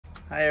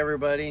Hi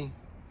everybody,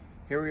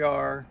 here we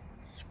are,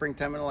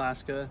 springtime in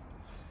Alaska.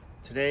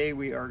 Today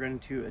we are going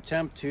to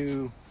attempt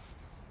to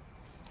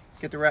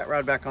get the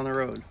Ratrod back on the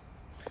road.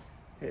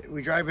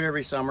 We drive it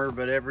every summer,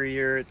 but every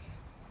year it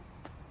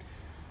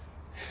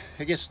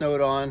gets snowed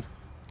on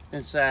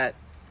and sat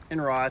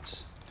and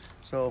rots.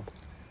 So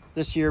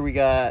this year we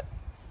got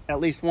at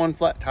least one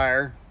flat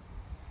tire.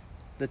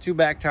 The two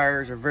back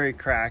tires are very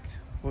cracked.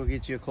 We'll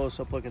get you a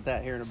close-up look at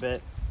that here in a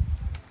bit.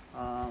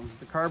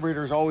 The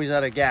carburetor is always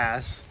out of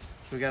gas.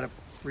 We got to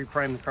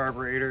reprime the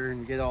carburetor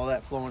and get all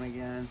that flowing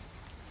again.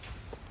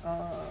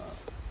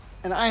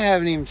 And I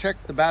haven't even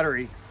checked the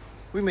battery.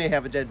 We may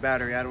have a dead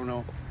battery, I don't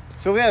know.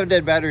 So if we have a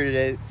dead battery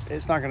today,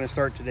 it's not going to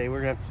start today.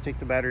 We're going to have to take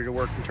the battery to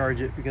work and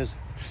charge it because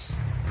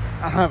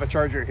I don't have a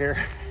charger here.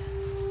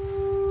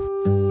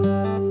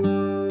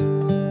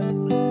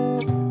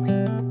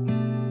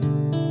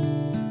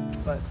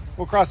 But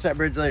we'll cross that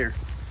bridge later.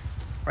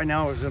 Right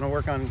now we're going to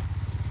work on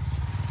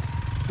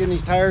getting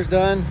these tires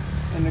done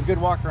and a good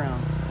walk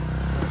around.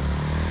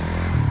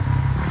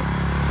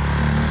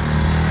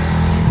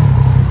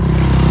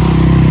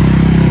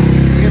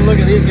 Look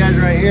at these guys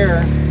right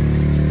here.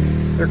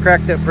 They're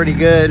cracked up pretty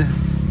good,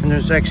 and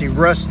there's actually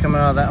rust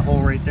coming out of that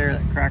hole right there,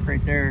 that crack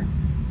right there.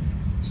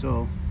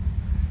 So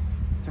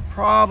they're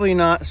probably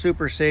not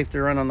super safe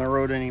to run on the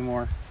road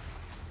anymore.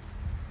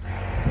 So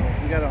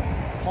we got a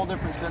whole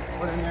different set to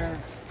put in there.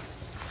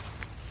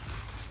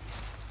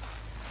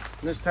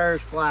 And this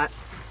tire's flat.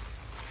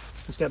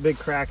 It's got big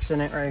cracks in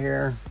it right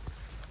here.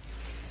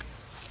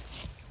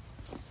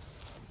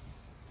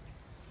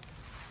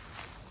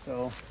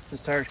 So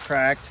this tire's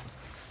cracked.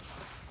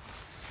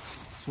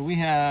 So we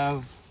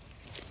have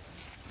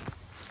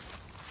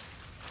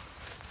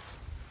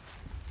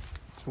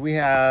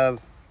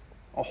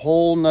a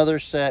whole nother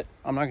set.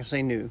 I'm not gonna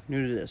say new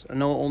to this. A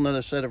whole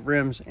nother set of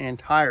rims and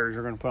tires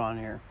we're gonna put on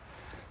here.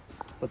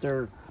 But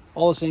they're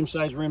all the same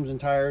size rims and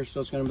tires, so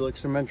it's gonna be like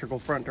symmetrical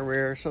front to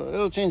rear. So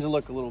it'll change the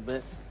look a little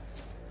bit.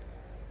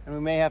 And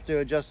we may have to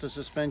adjust the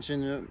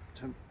suspension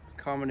to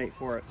accommodate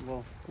for it.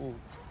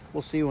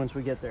 We'll see once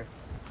we get there.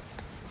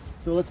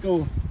 So let's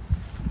go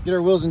get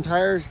our wheels and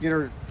tires, get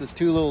the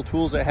two little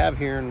tools I have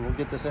here, and we'll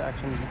get this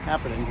action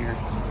happening here.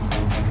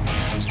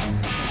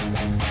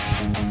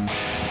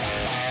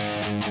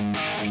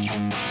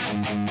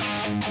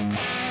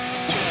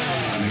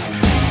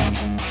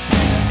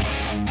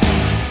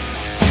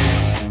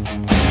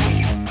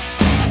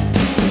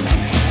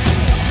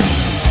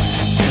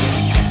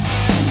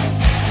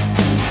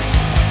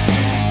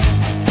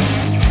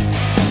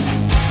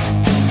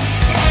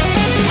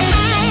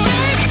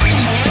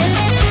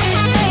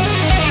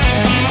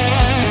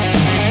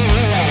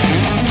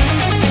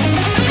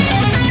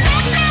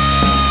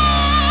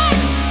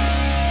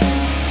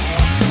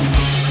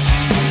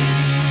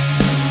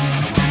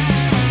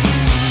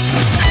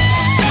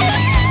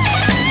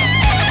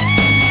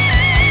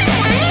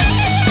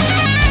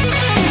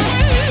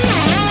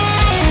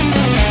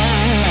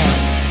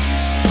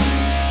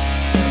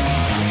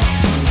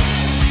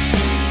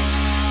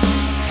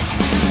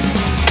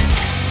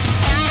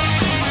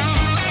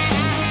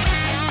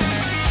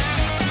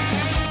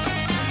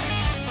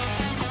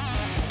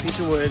 Piece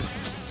of wood.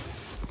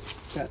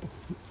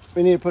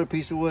 We need to put a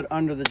piece of wood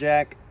under the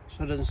jack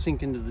so it doesn't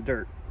sink into the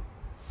dirt.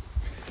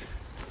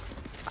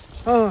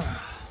 Oh,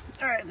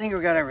 all right, I think we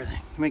got everything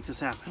to make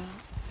this happen.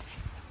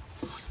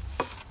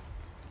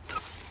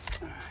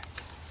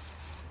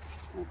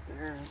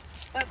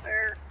 That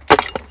there,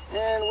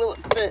 and will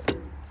it fit?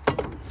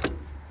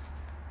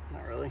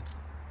 Not really.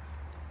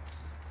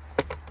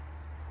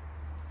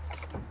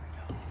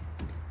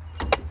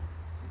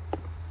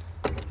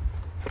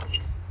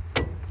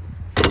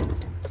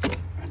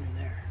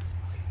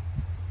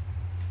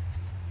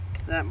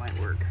 That might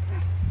work.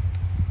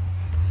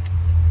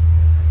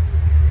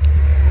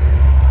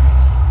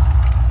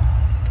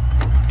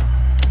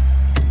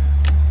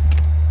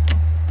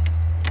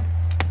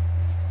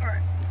 All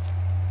right.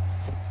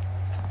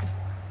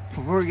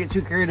 Before we get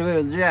too carried away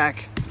with the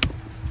jack,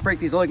 break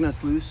these lug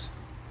nuts loose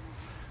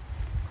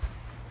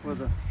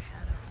with a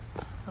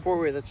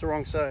 4-way. That's the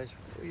wrong size.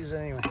 We'll use it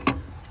anyway.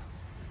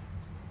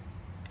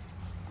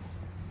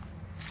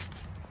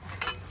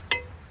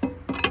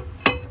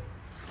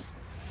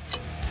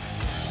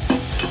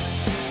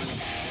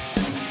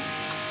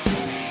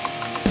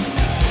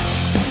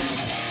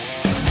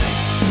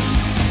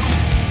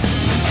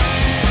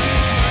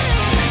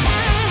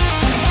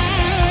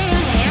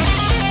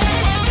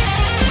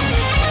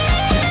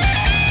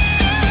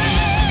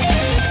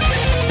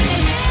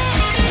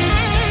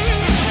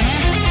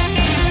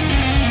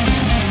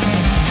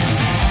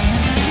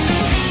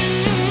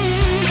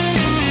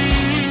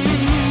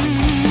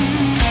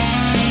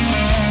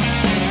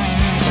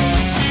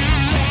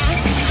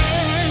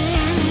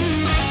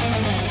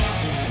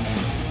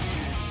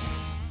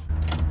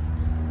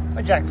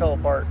 My jack fell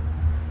apart.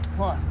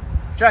 Come on,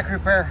 jack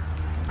repair.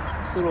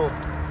 This little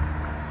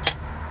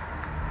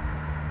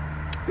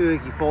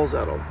doohickey falls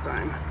out all the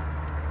time.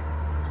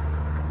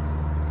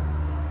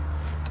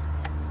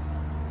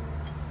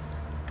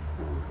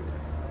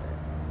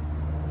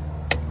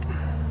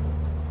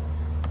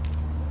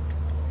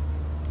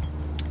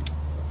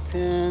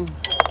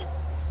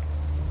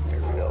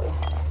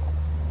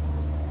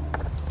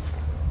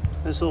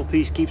 This little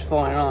piece keeps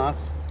falling off.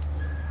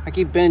 I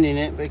keep bending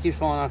it, but it keeps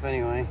falling off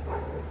anyway.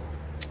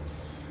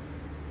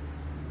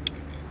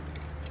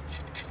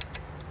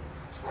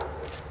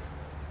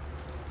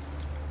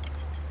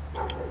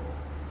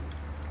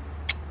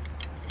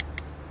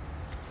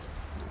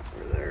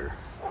 Over there.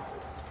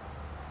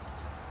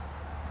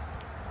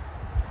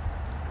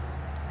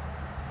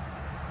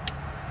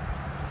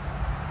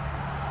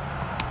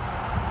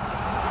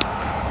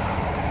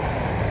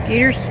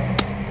 Skeeters?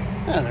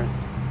 Yeah, they're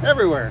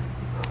everywhere.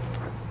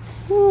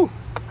 Woo!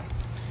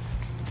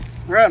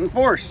 We're out in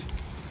force.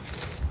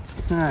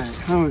 All right,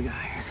 what do we got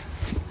here?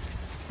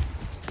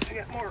 I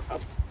got more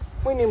up.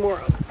 We need more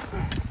up.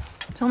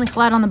 It's only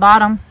flat on the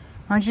bottom.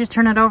 Why don't you just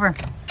turn it over?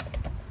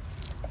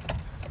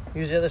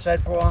 Use the other side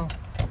for a while.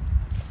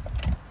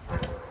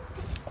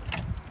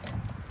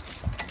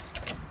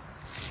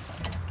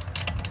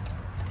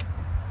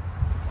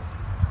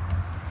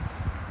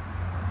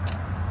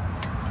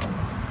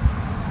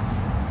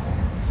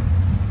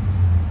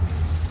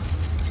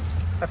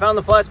 I found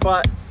the flat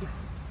spot.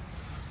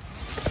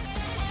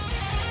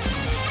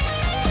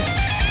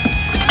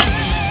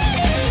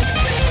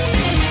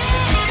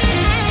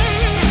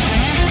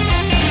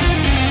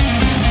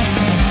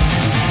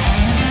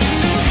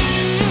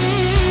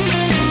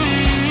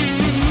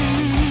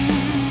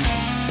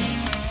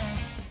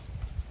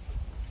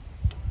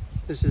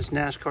 This is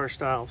NASCAR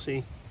style,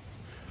 see?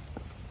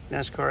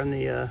 NASCAR in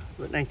the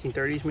what,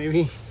 1930s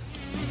maybe?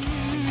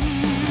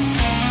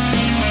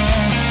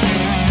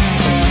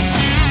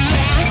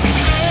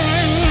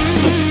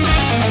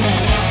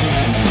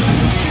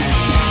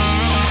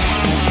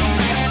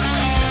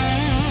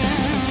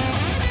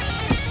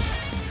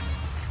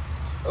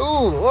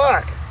 Ooh,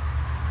 look!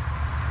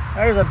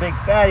 There's a big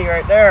fatty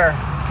right there.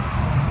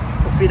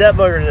 We'll feed that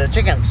bugger to the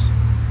chickens.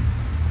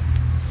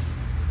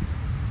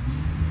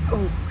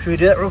 Ooh, should we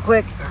do that real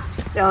quick?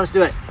 Yeah, let's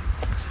do it.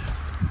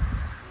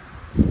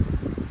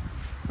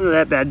 Look at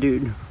that bad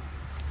dude.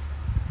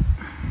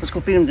 Let's go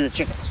feed him to the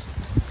chickens.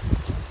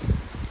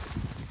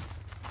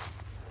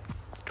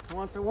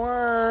 Wants a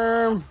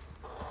worm.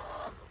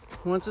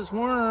 Wants his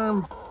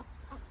worm.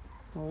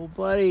 Oh,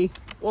 buddy.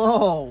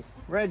 Whoa,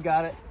 Red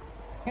got it.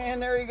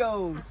 And there he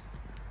goes.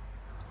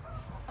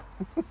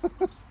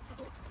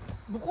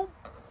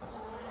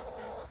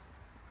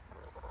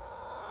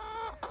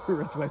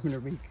 Red's wiping her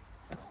beak.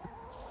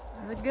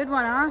 That's a good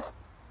one, huh?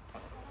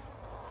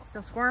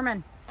 Still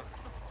squirming.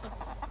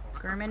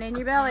 Squirming in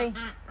your belly.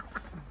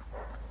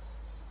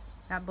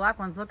 That black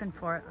one's looking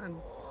for it. I'm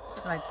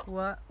like,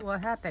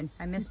 what happened?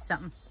 I missed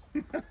something.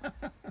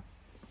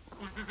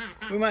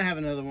 We might have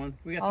another one.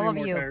 We got all 3 of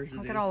more you. tires to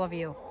Look do. at all of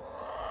you.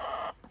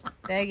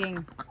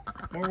 Begging.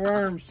 More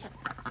worms.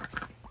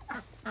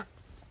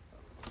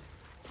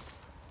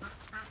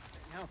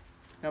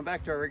 Now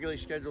back to our regularly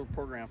scheduled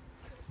program.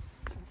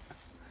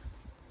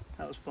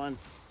 That was fun.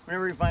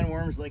 Whenever we find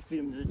worms, like feed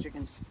them to the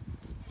chickens.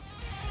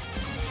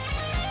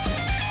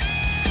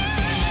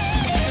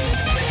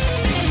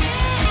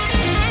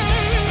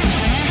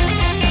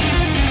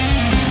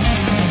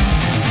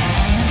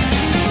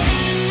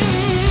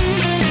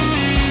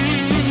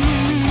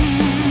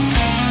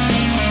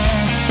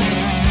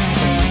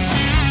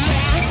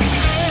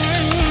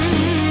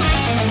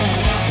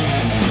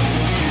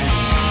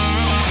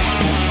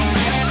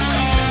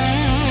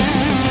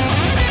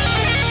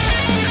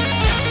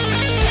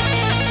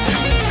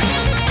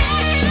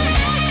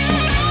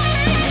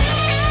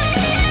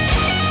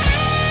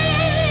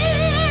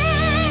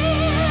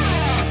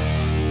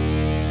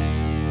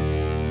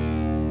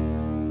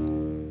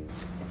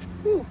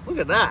 Ooh, look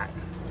at that.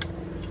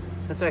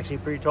 That's actually a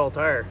pretty tall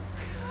tire.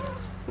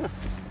 All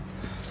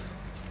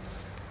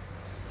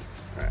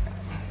right.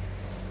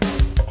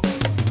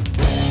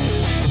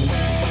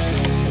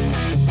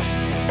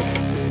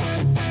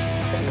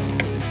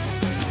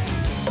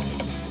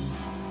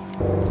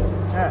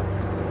 Alright.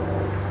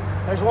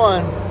 There's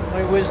one.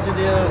 Let me whiz through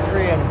the other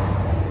 3 and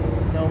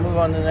then we'll move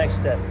on to the next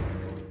step.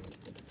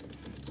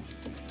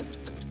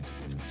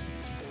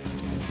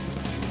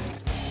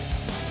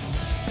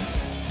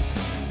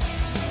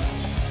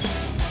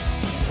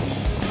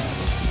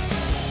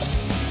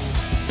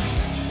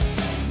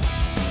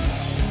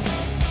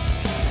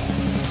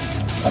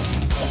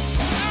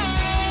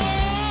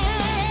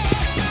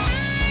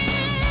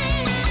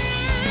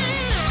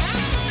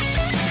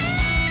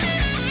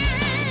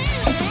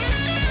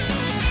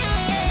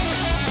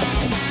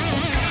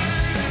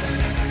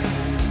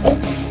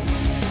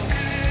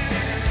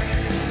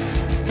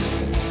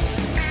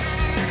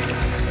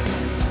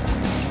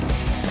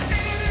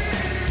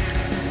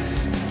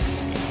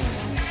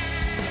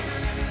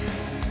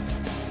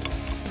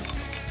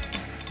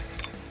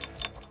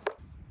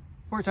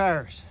 Four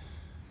tires.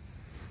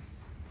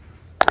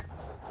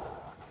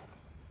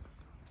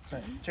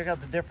 Right, check out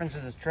the difference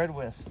in the tread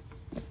width.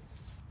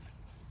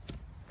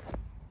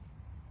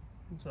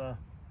 Let's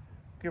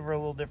give her a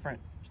little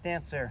different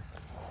stance there.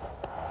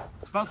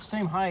 It's about the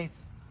same height,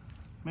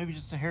 maybe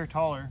just a hair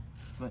taller,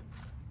 but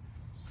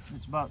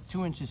it's about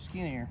 2 inches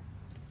skinnier.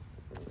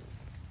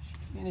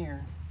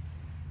 Skinnier.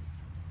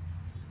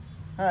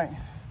 All right,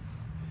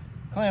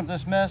 clean up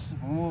this mess.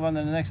 We'll move on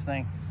to the next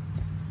thing.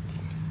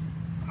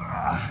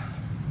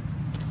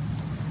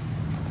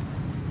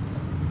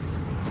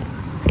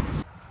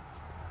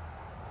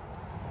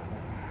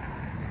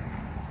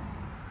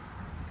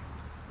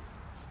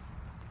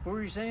 What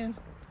were you saying?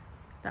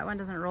 That one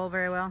doesn't roll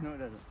very well. No, it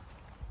doesn't.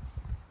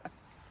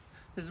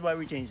 This is why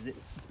we changed it.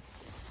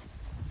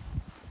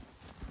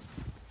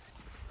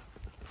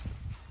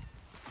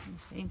 You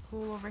staying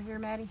cool over here,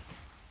 Maddie?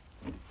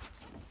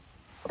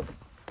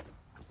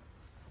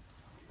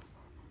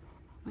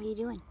 What are you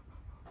doing?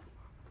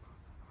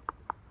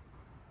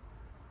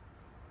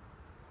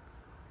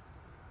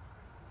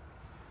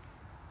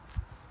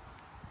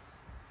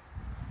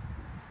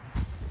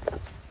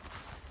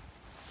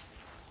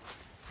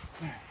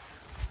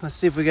 Let's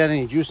see if we got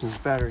any juice in this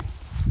battery.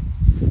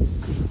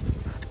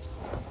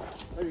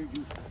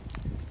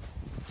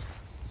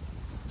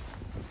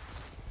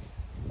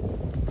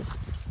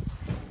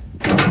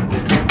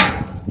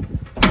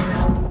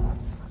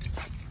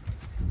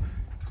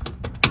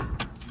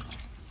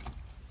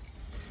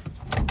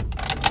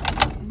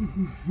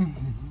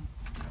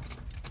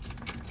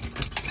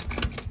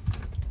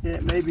 Yeah,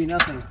 it may be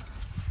nothing.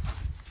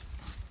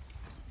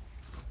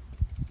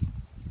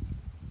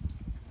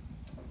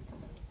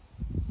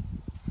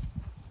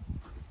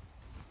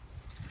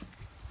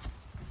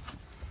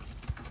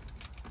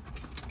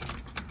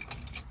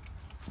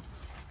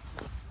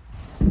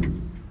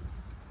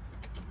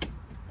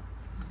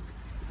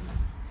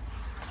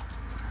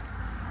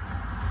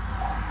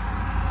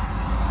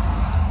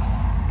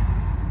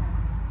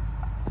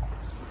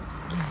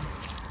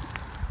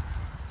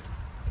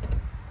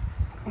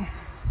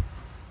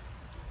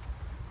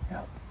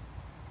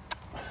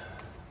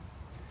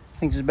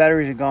 Thinks his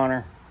battery's a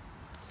goner.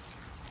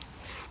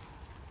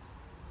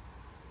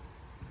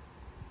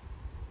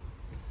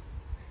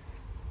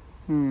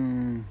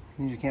 You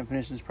can't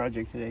finish this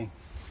project today.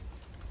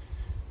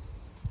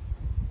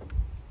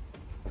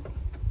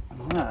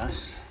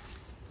 Unless...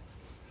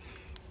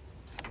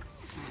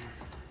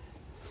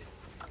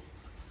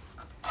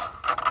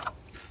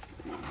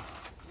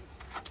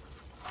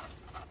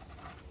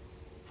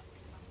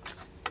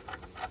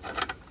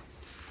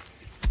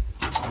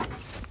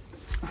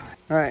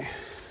 All right.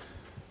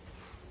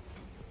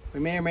 We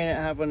may or may not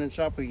have one in the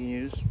shop we can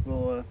use.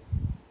 We'll,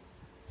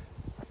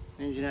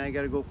 Angie and I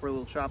got to go for a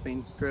little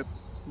shopping trip.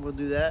 We'll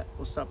do that.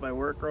 We'll stop by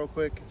work real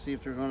quick and see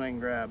if there's one I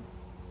can grab.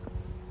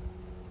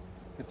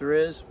 If there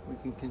is, we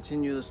can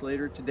continue this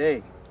later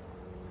today.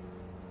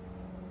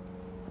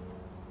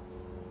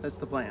 That's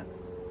the plan.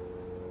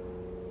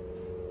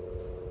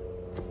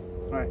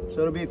 All right,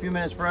 so it'll be a few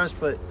minutes for us,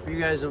 but for you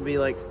guys, it'll be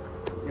like,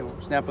 you know,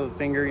 snap of a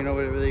finger, you know,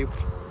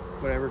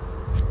 whatever.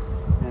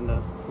 And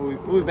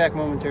we'll be back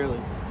momentarily.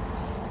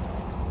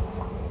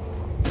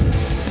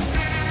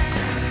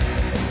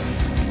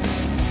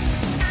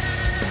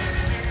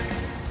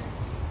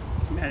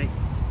 Maddie.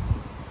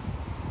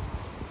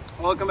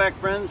 Welcome back,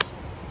 friends.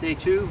 Day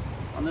 2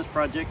 on this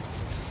project.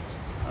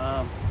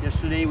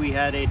 Yesterday we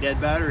had a dead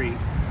battery.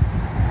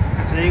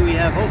 Today we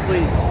have hopefully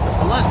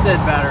a less dead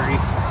battery.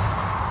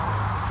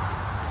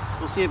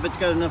 We'll see if it's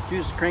got enough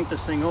juice to crank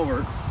this thing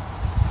over.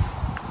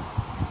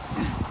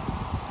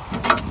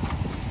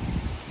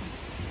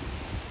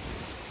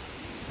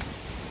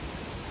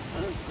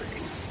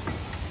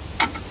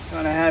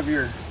 Gotta have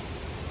your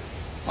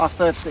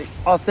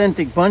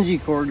authentic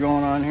bungee cord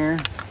going on here.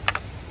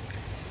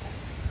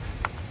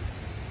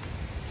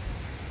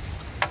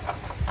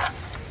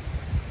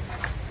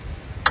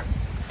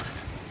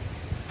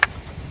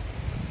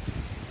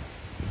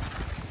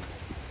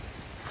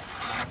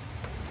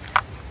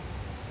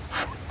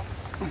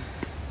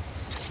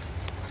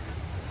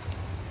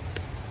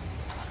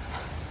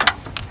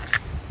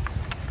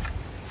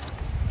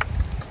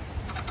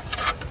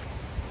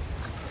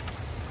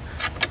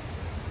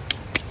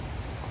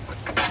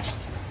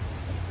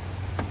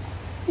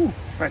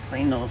 Try to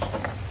clean those.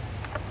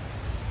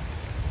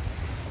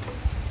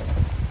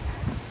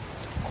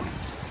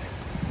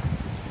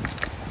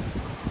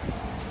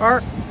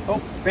 Spark. Oh,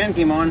 fan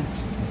came on.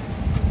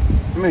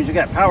 That means you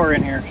got power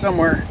in here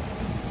somewhere.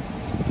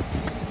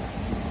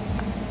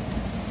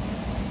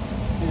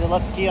 I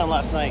left the key on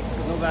last night.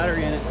 There's no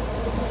battery in it.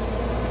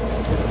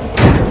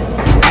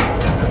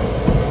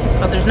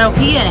 But there's no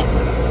key in it.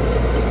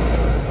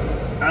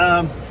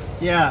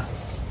 Yeah.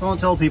 Don't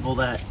tell people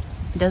that.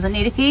 It doesn't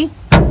need a key?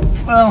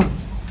 Well,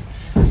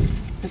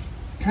 it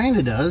kind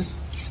of does.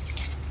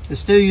 It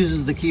still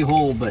uses the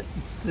keyhole, but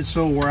it's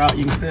so wore out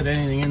you can fit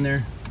anything in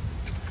there.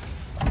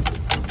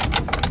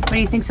 What do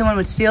you think, someone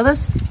would steal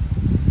this?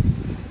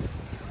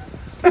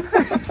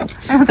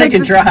 They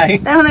can try. I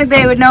don't think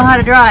they would know how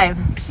to drive,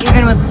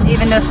 even with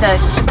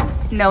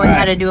knowing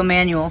how to do a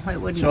manual.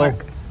 It wouldn't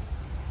work.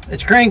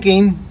 It's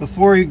cranking.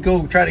 Before you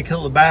go try to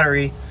kill the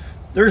battery,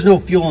 there's no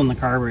fuel in the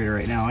carburetor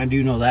right now. I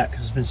do know that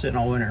because it's been sitting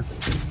all winter.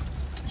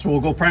 So we'll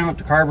go prime up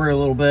the carburetor a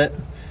little bit,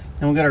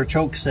 then we'll get our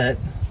choke set.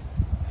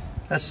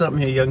 That's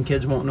something you young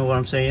kids won't know what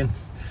I'm saying.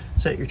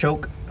 Set your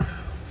choke.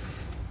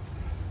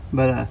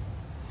 But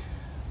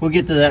We'll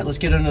get to that. Let's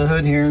get under the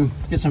hood here and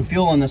get some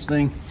fuel on this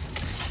thing.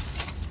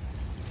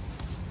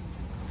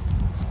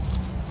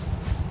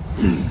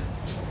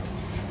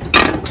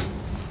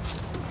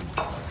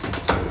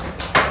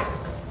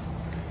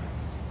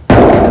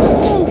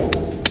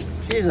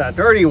 She's a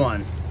dirty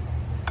one.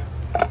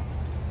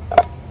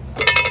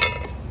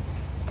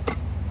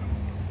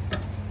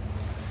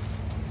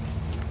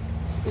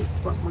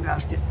 Fuck my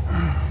gasket.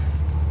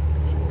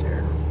 Right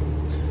there.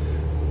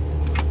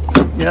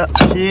 Yep,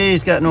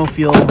 she's got no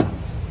fuel.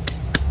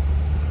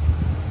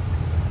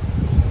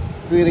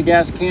 We get a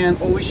gas can.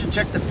 Oh, we should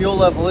check the fuel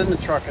level in the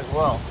truck as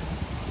well.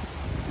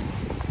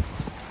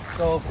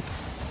 So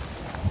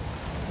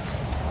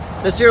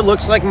this here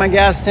looks like my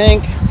gas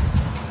tank.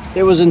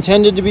 It was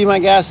intended to be my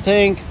gas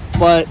tank,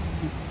 but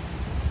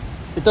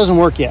it doesn't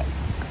work yet.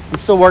 I'm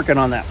still working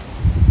on that.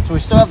 So we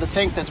still have the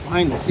tank that's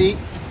behind the seat.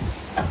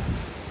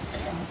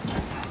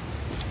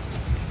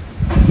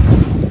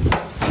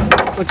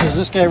 Which is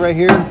this guy right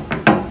here.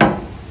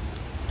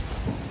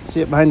 See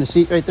it behind the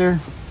seat right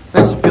there?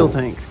 That's the fuel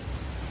tank.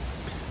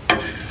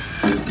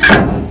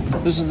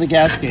 This is the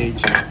gas gauge.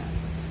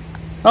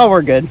 Oh,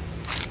 we're good.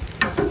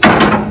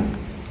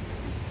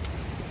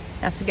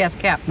 That's the gas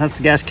cap. That's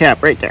the gas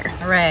cap right there.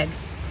 A rag.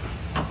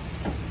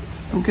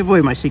 Don't give away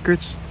my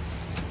secrets.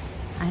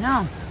 I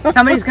know.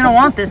 Somebody's gonna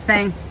want this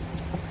thing.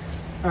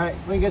 All right,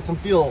 let me get some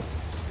fuel.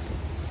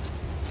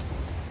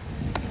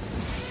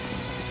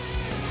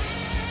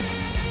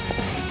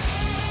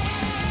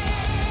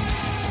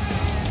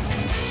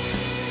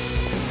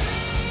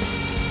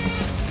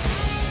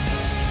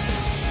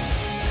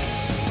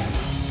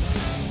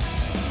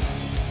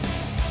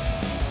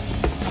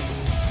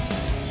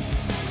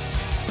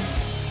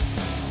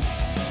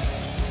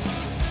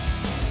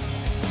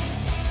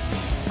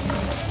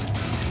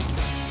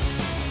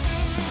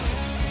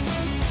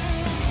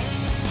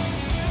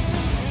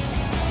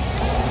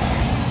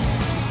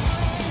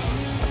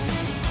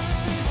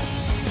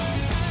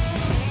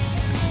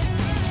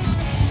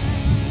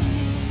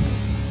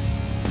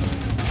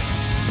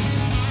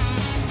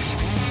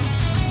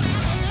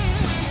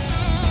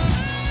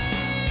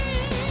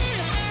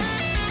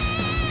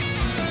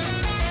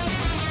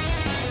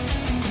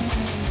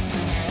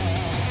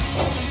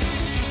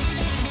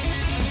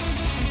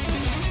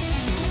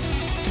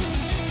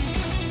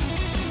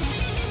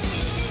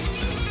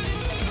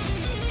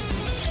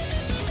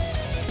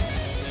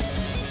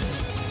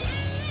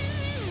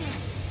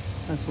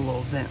 That's a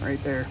little vent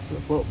right there for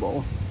the float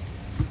bowl.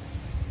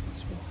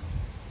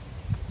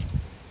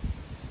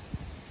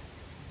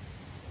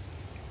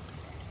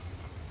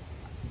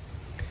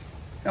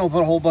 And we'll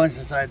put a whole bunch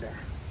inside there.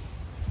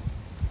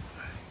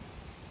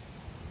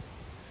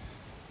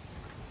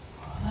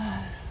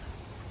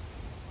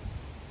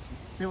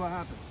 See what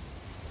happens.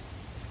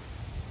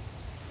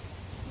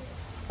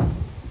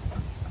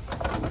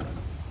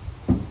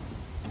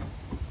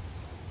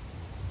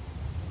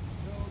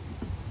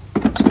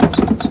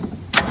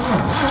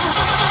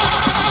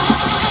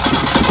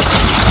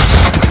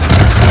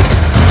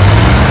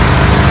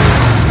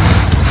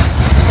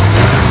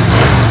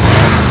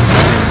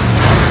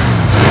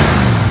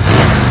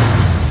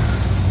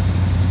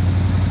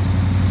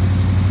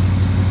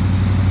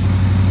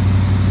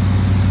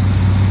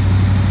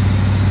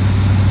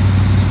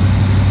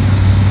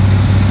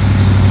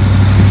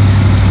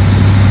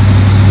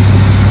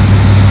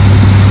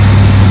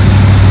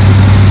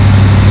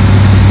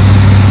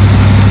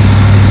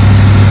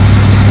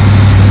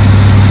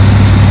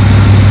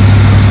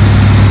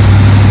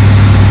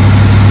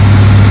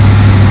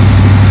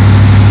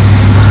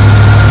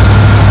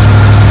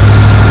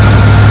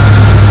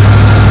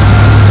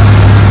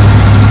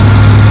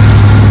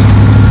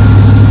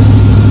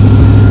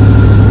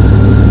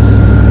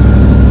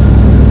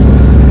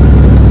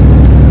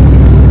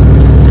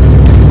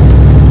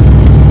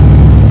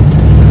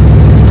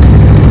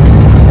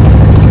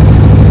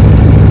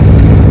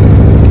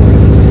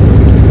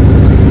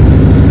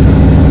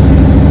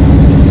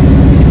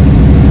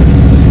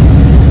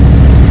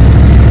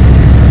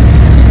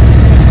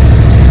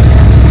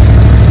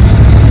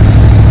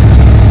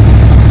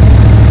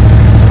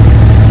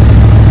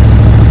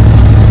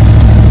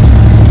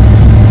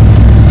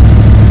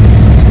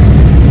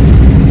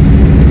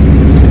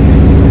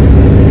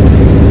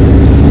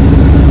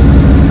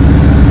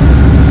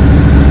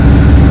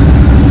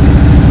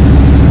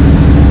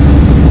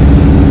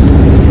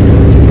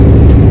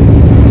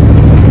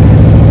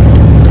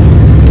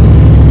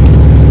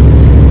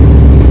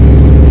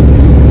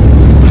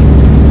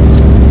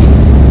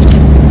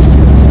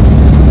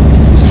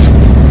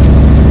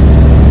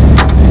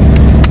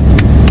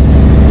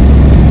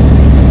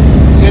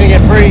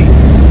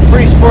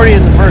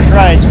 In the first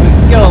ride, so we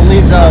can get all the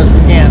leaves out as we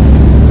can.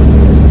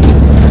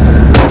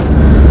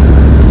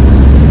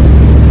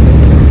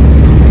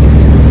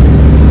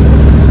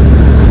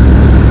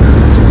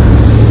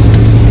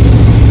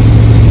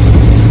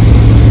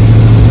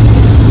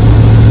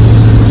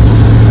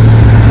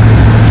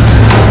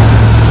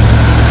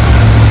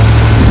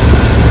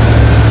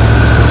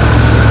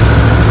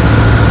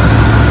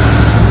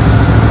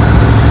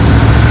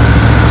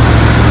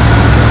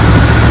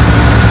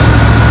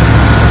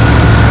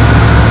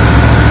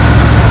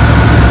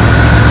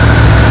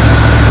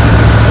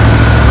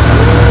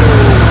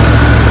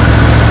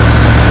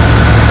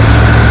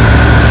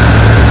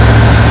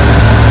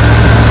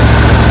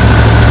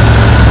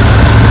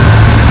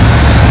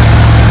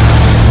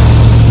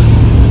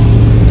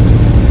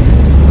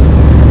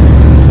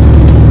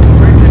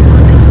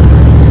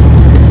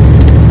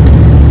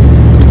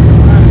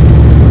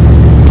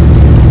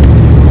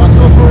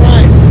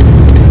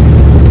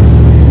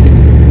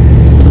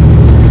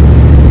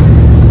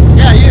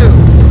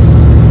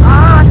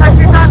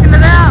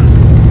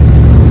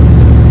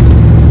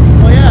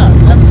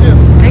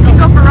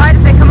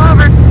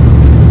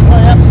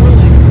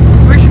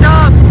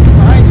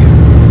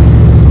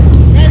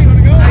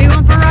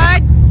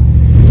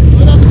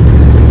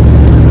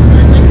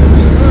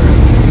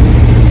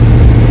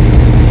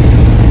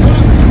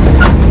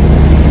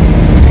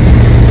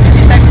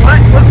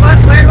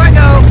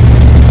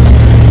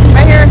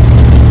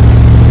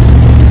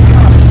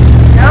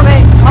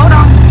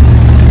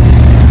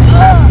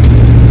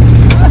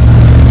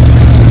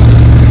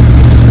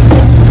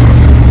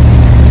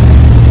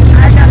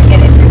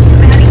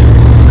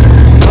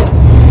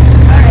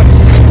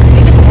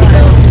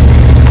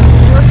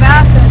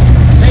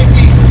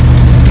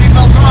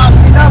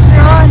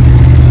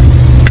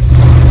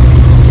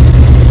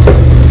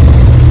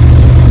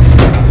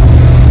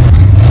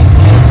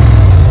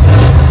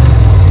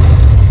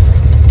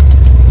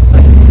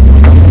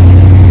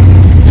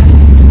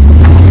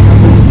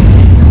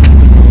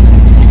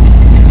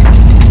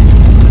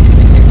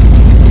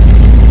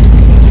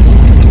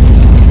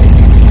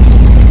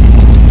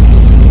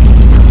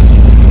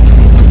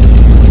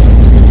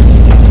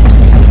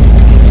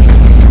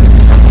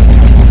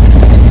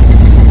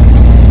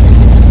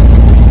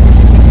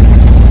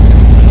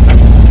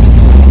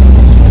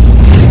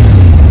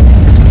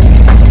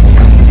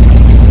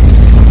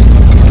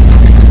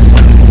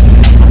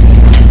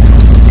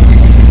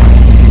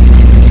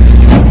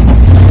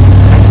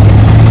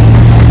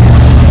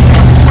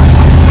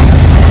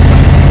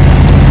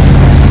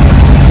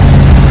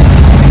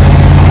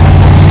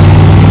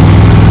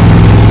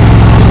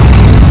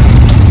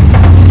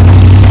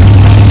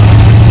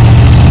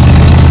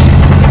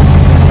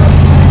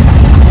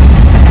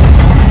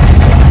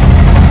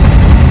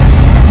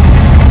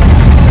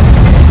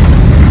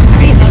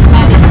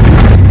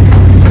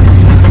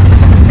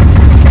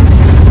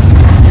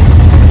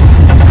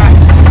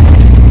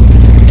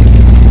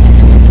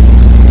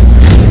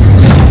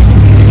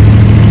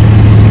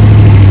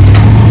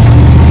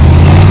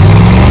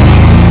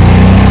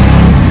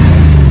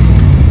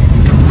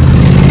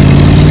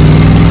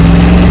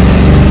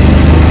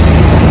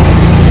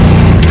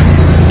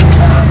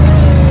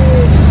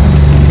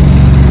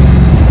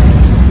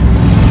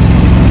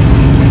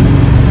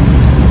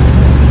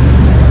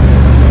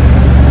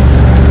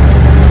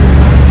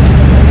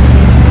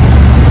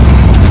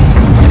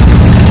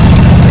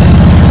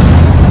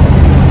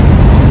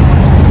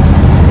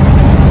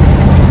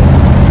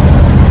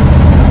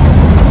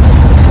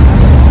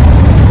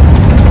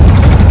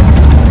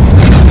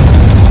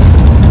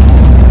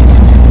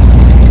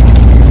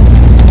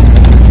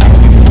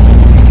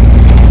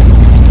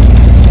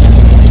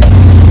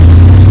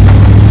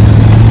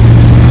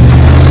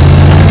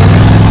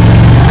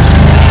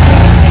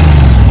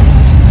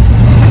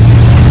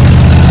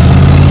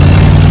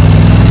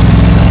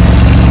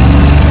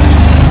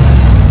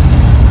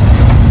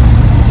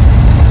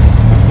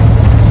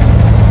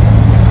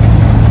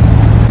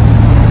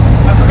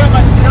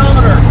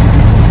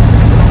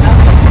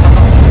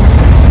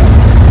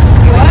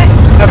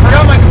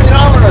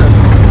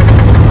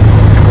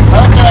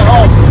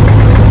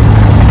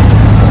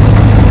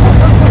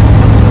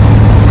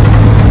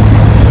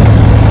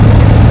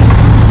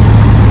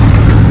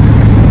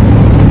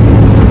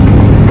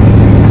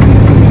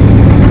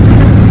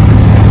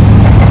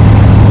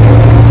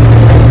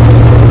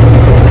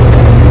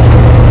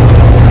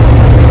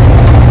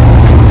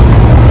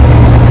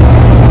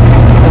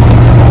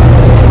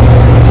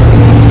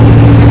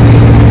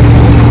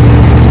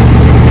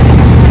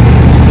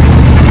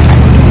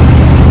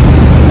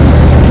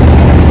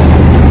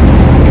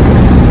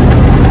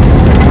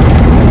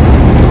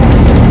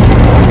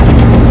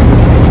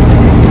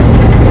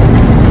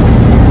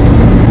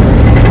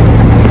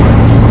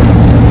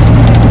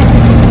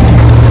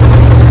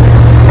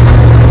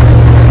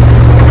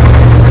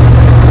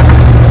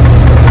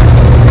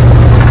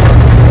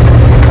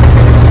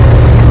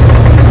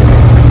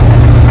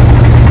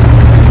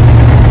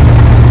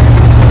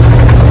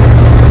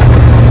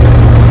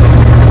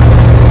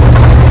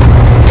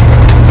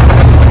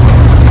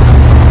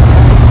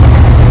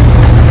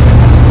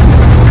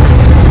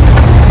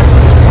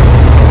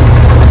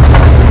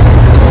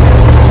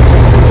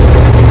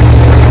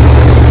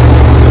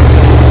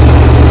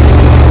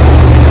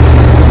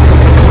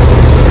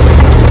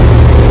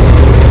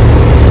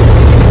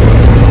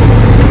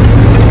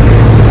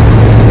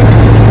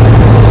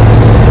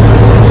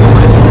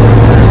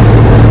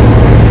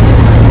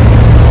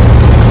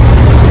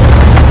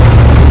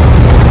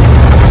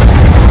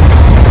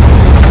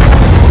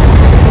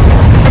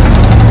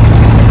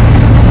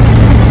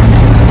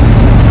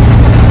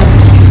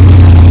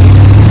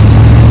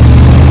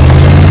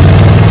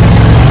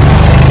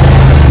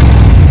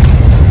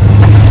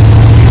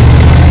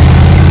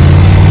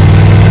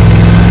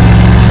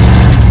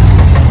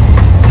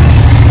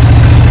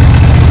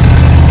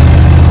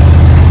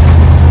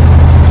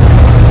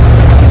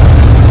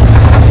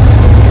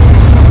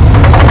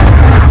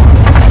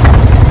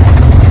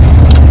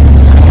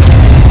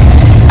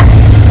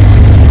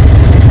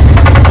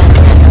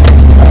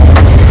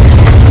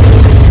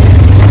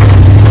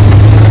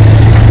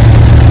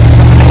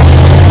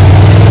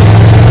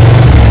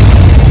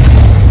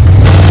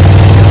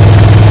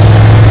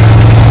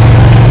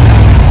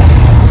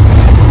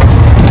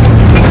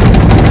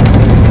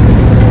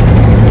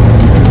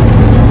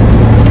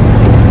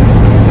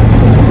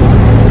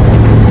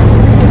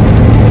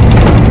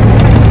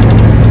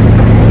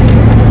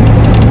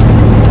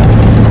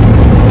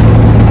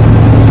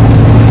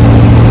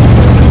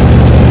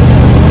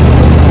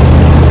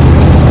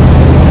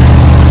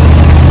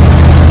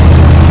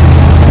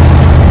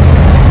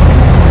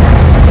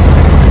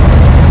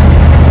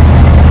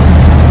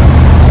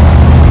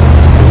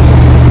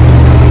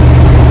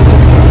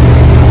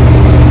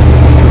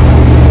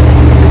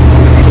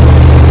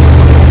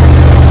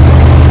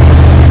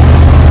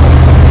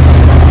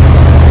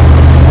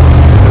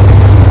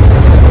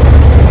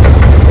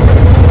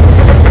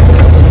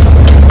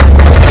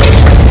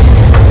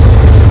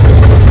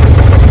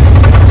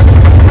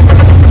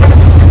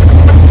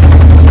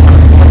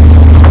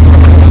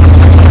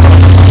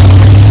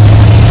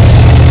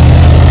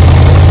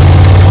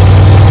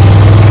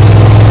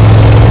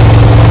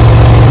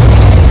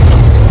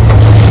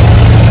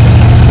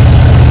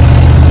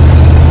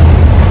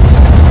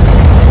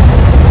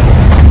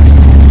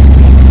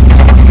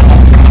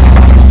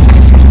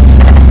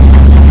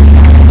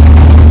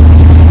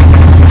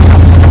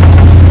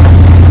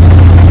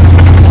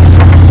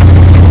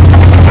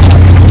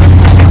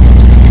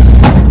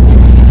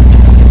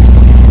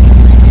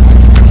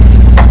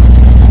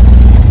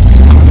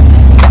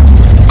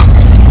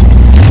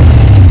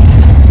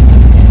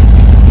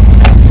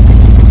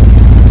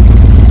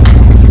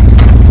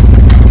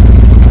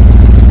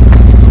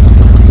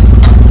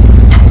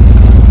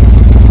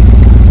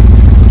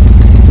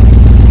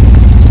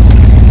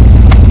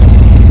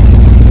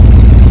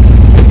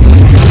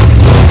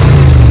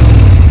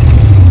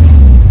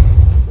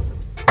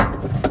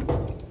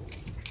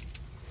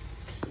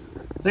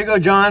 There you go,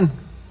 John.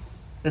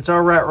 It's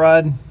our rat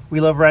rod.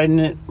 We love riding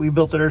it. We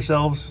built it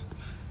ourselves.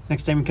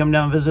 Next time you come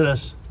down and visit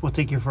us, we'll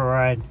take you for a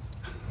ride.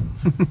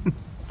 All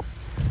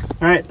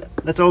right,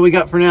 that's all we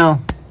got for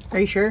now. Are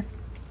you sure?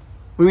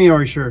 What do you mean, are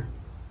we sure?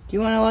 Do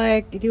you want to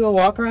like do a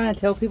walk around and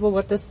tell people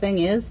what this thing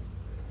is?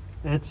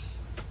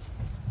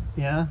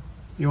 Yeah.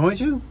 You want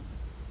me to?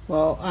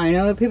 Well, I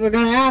know that people are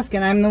going to ask,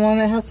 and I'm the one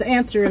that has to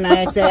answer, and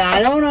I say,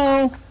 I don't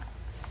know.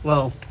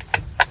 Well,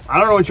 I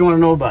don't know what you want to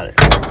know about it.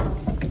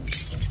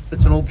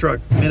 It's an old truck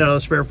made out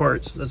of spare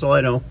parts. That's all I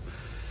know.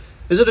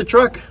 Is it a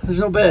truck? There's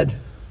no bed.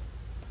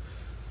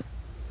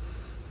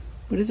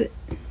 What is it?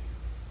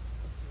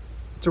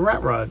 It's a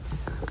rat rod.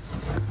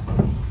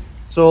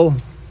 So,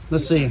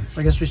 let's see.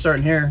 I guess we start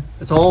in here.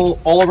 It's all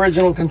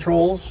original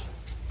controls.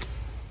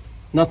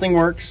 Nothing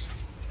works.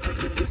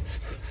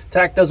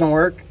 Tack doesn't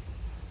work.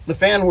 The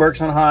fan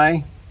works on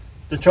high.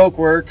 The choke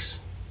works.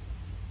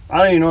 I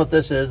don't even know what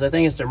this is. I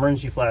think it's the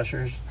emergency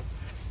flashers.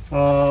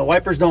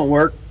 Wipers don't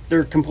work.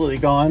 They're completely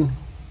gone.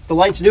 The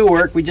lights do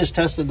work. We just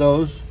tested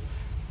those.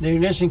 The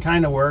ignition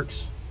kind of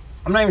works.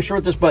 I'm not even sure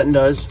what this button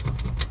does.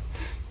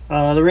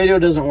 The radio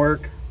doesn't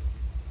work.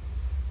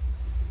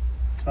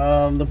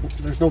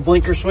 There's no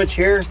blinker switch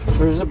here.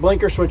 There's a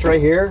blinker switch right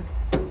here.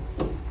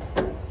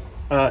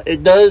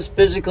 It does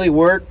physically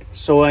work,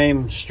 so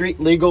I'm street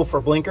legal for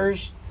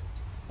blinkers.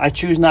 I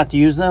choose not to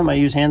use them. I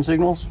use hand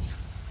signals.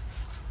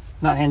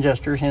 Not hand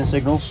gestures, hand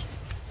signals.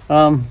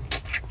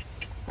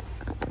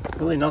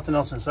 Really nothing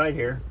else inside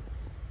here.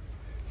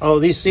 Oh,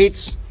 these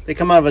seats, they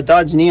come out of a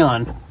Dodge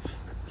Neon.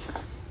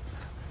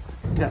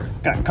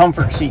 Got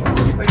comfort seats.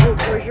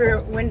 Where's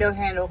your window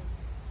handle?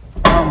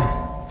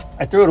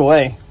 I threw it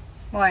away.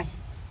 Why?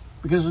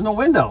 Because there's no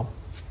window.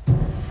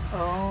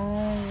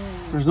 Oh.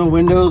 There's no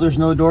window, there's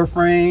no door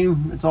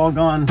frame. It's all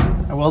gone.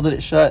 I welded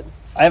it shut.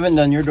 I haven't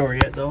done your door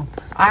yet, though.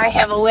 I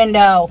have a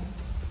window.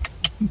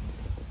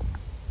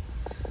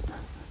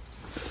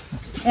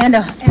 And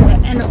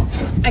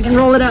I can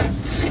roll it up.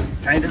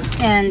 Kind of.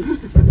 And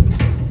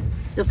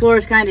the floor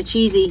is kind of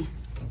cheesy.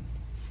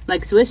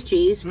 Like Swiss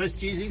cheese. Swiss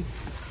cheesy.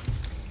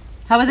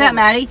 How was that,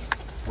 Maddie?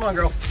 Come on,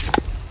 girl.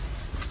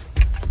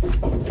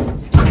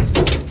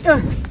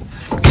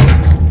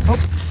 Oh,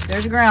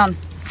 there's the ground.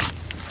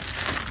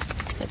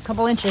 A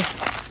couple inches.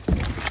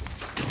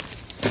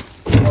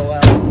 Roll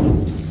out.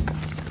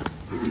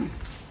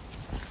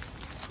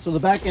 So the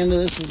back end of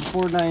this is a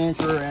 4.9-inch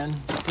rear end.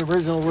 The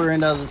original rear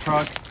end out of the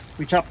truck.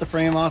 We chopped the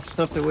frame off,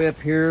 stuffed it way up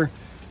here,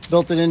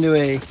 built it into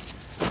a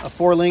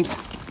 4-link,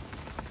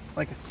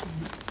 like a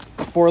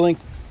 4-link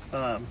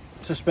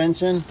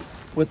suspension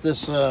with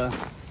this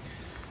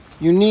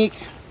unique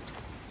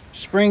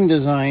spring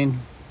design.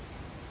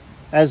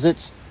 As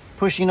it's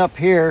pushing up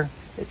here,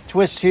 it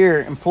twists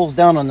here and pulls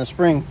down on the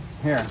spring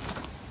here.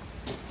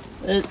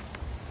 It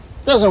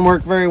doesn't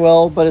work very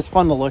well, but it's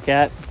fun to look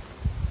at.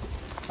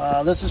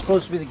 This is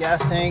supposed to be the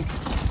gas tank,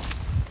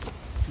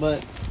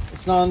 but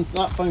it's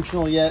not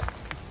functional yet.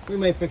 We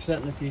may fix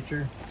that in the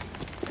future.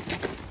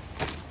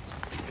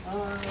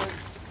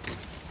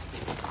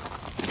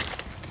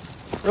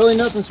 Really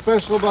nothing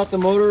special about the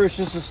motor. It's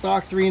just a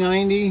stock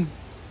 390.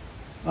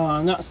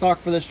 Not stock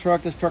for this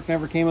truck. This truck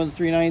never came with a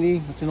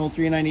 390. It's an old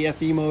 390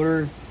 FE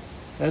motor. It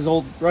has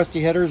old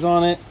rusty headers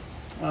on it.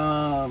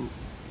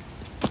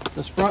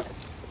 This front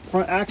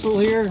axle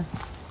here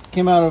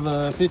came out of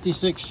a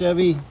 56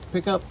 Chevy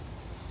pickup,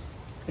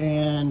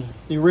 and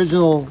the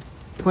original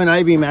twin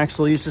I-beam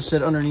axle used to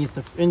sit underneath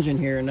the engine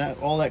here, and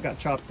all that got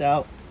chopped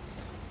out.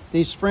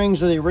 These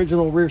springs are the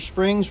original rear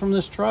springs from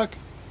this truck.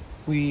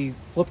 We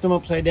flipped them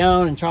upside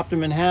down and chopped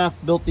them in half,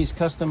 built these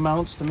custom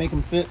mounts to make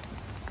them fit.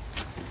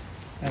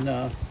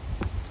 And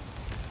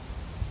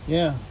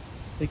yeah,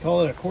 they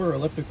call it a quarter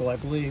elliptical, I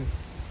believe.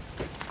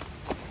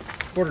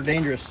 Quarter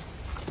dangerous.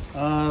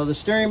 The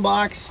steering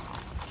box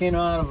came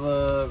out of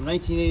a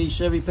 1980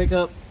 Chevy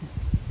pickup,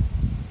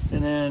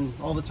 and then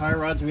all the tie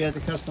rods we had to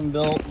custom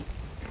build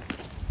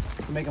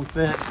to make them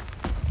fit.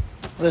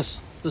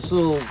 This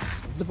little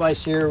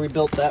device here, we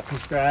built that from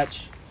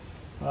scratch.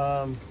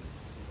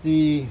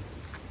 The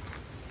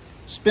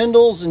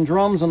spindles and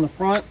drums on the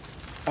front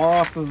are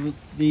off of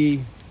the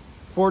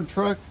Ford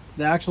truck.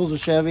 The axle's a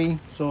Chevy,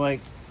 so I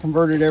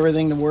converted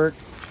everything to work.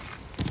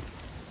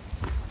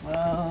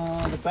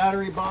 The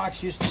battery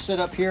box used to sit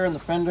up here in the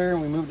fender,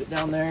 and we moved it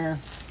down there.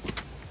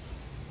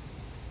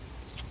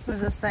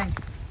 What's this thing?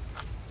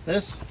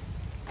 This?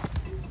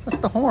 That's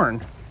the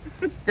horn.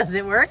 Does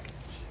it work?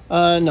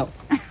 No.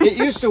 It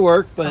used to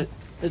work, but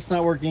it's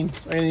not working.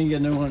 So I need to get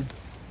a new one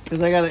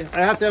because I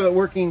have to have it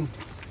working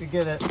to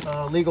get it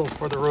legal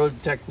for the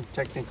road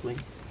technically.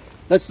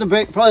 That's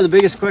probably the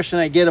biggest question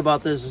I get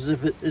about this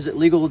is it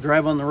legal to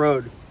drive on the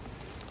road?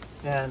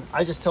 And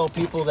I just tell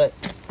people that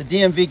the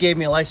DMV gave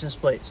me a license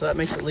plate, so that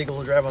makes it legal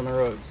to drive on the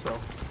road. So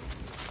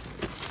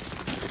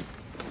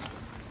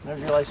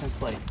there's your license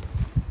plate.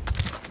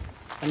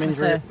 That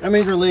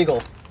means we're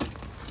legal.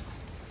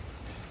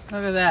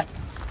 Look at that.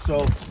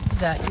 So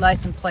that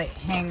license plate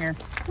hanger.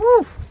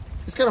 Woo!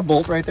 It's got a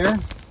bolt right there.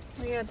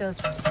 Look at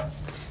those.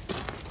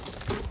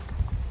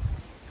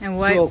 And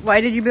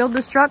why did you build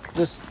this truck?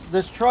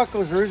 This truck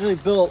was originally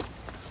built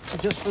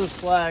just for this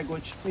flag,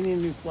 which we need a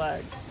new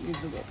flag. Needs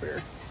to go up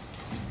here.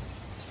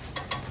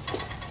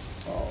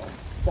 Oh,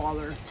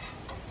 bother.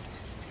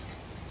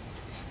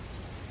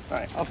 All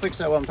right, I'll fix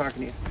that while I'm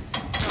talking to you.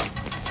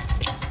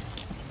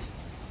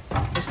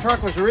 This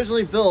truck was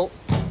originally built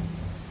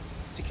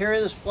to carry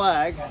this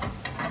flag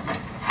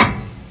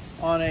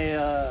on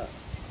a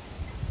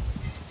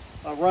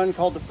run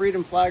called the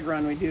Freedom Flag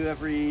Run we do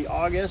every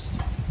August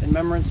in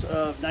remembrance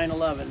of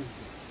 9/11.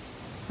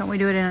 Don't we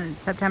do it in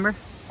September?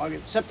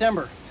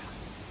 September.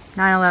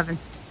 9/11.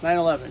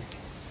 9/11.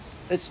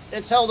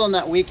 It's held on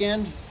that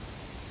weekend.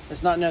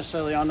 It's not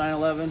necessarily on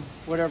 9/11,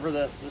 whatever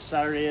the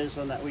Saturday is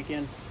on that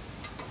weekend.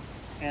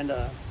 And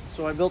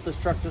so I built this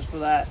truck just for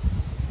that,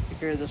 to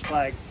carry this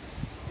flag.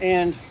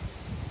 And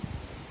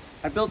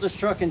I built this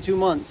truck in 2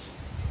 months.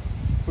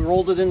 We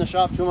rolled it in the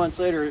shop 2 months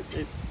later.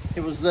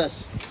 It was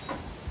this.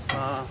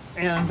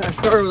 And I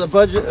started with a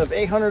budget of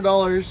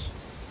 $800.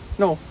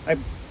 No, I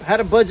had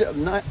a budget of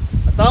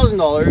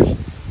 $1,000.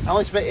 I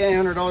only spent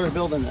 $800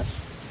 building this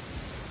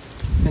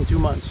in 2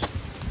 months.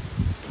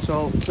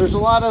 So there's a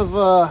lot of,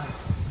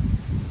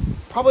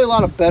 probably a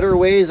lot of better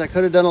ways. I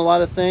could have done a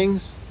lot of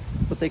things,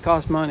 but they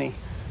cost money.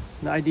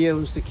 The idea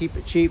was to keep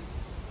it cheap,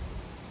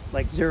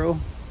 like zero.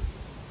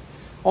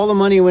 All the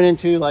money went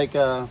into like,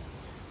 I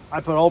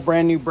put all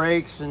brand new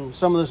brakes, and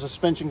some of the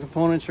suspension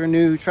components are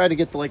new. Tried to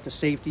get the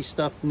safety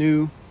stuff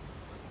new.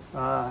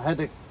 Had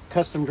the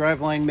custom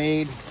driveline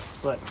made,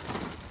 but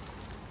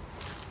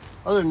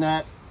other than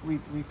that, we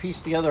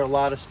pieced together a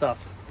lot of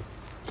stuff.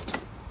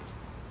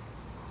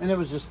 And it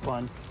was just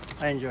fun.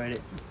 I enjoyed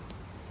it.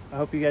 I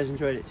hope you guys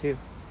enjoyed it too.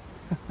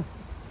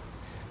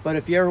 But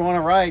if you ever want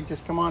to ride,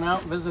 just come on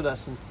out and visit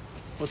us, and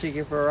we'll take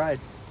you for a ride.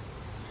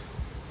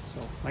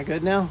 So, am I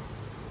good now?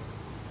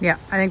 Yeah,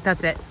 I think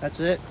that's it. That's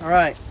it? All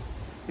right.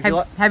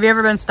 Have you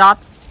ever been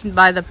stopped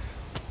by the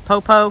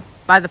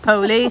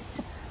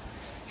police?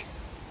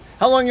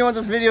 How long you want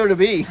this video to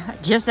be?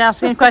 Just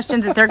asking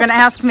questions that they're going to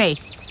ask me.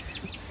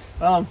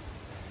 I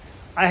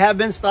have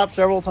been stopped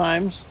several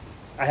times.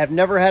 I have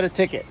never had a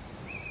ticket.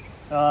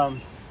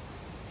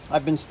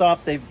 I've been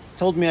stopped. They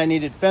told me I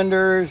needed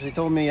fenders. They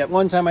told me at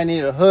one time I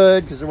needed a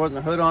hood because there wasn't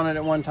a hood on it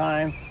at one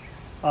time.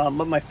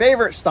 But my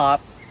favorite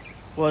stop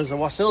was a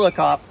Wasilla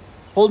cop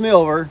pulled me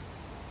over,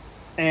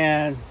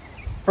 and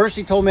first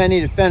he told me I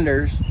needed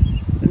fenders,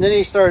 and then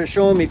he started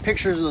showing me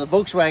pictures of the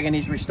Volkswagen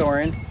he's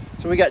restoring.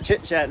 So we got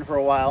chit-chatting for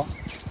a while.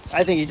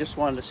 I think he just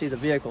wanted to see the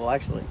vehicle,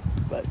 actually.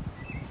 But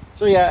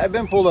so yeah, I've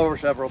been pulled over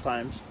several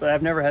times, but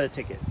I've never had a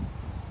ticket.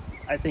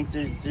 I think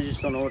they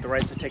just don't know what to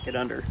write the ticket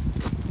under.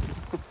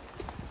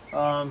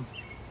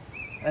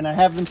 And I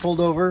have been pulled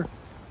over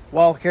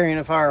while carrying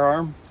a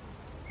firearm.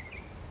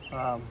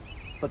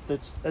 But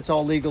that's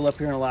all legal up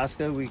here in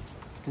Alaska. We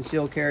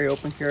conceal carry,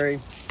 open carry.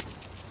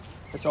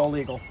 It's all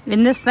legal.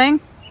 In this thing?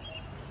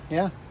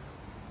 Yeah.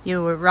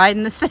 You were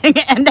riding this thing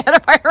and had a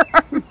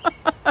firearm.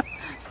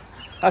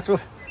 That's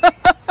what.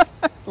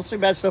 Don't see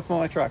bad stuff on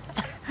my truck.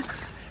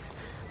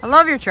 I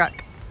love your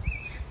truck.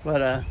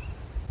 But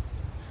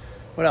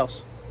what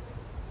else?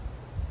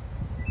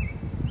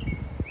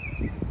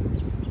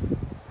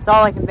 That's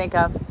all I can think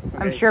of. Okay.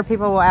 I'm sure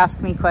people will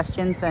ask me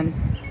questions, and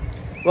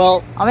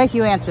well, I'll make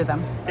you answer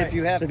them. If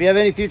you have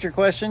any future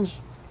questions,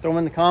 throw them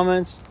in the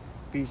comments.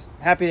 Be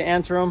happy to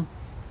answer them.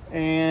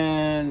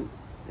 And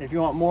if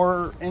you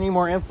want any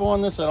more info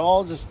on this at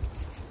all, just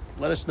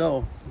let us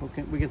know.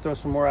 We can throw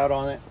some more out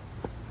on it.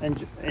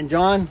 And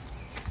John,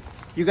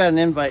 you got an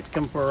invite to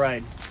come for a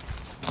ride.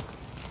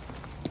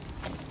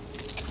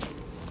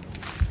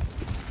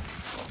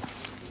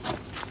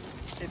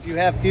 If you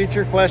have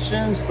future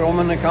questions, throw them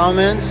in the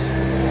comments.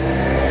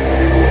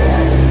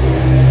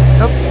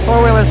 Oh,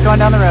 four-wheeler's going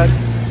down the road.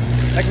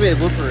 That could be a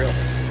blooper reel.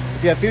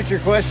 If you have future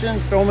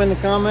questions, throw them in the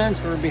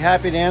comments. We'll be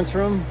happy to answer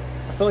them.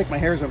 I feel like my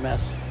hair's a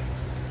mess.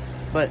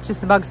 But it's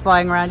just the bugs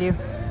flying around you.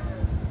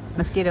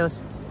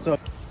 Mosquitoes. So,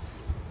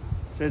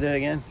 say that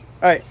again.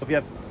 All right. If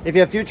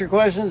you have future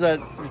questions,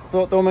 just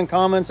throw them in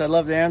comments. I'd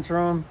love to answer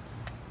them.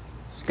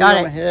 Got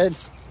it. My head.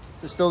 Is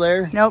it still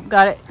there? Nope,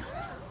 got it.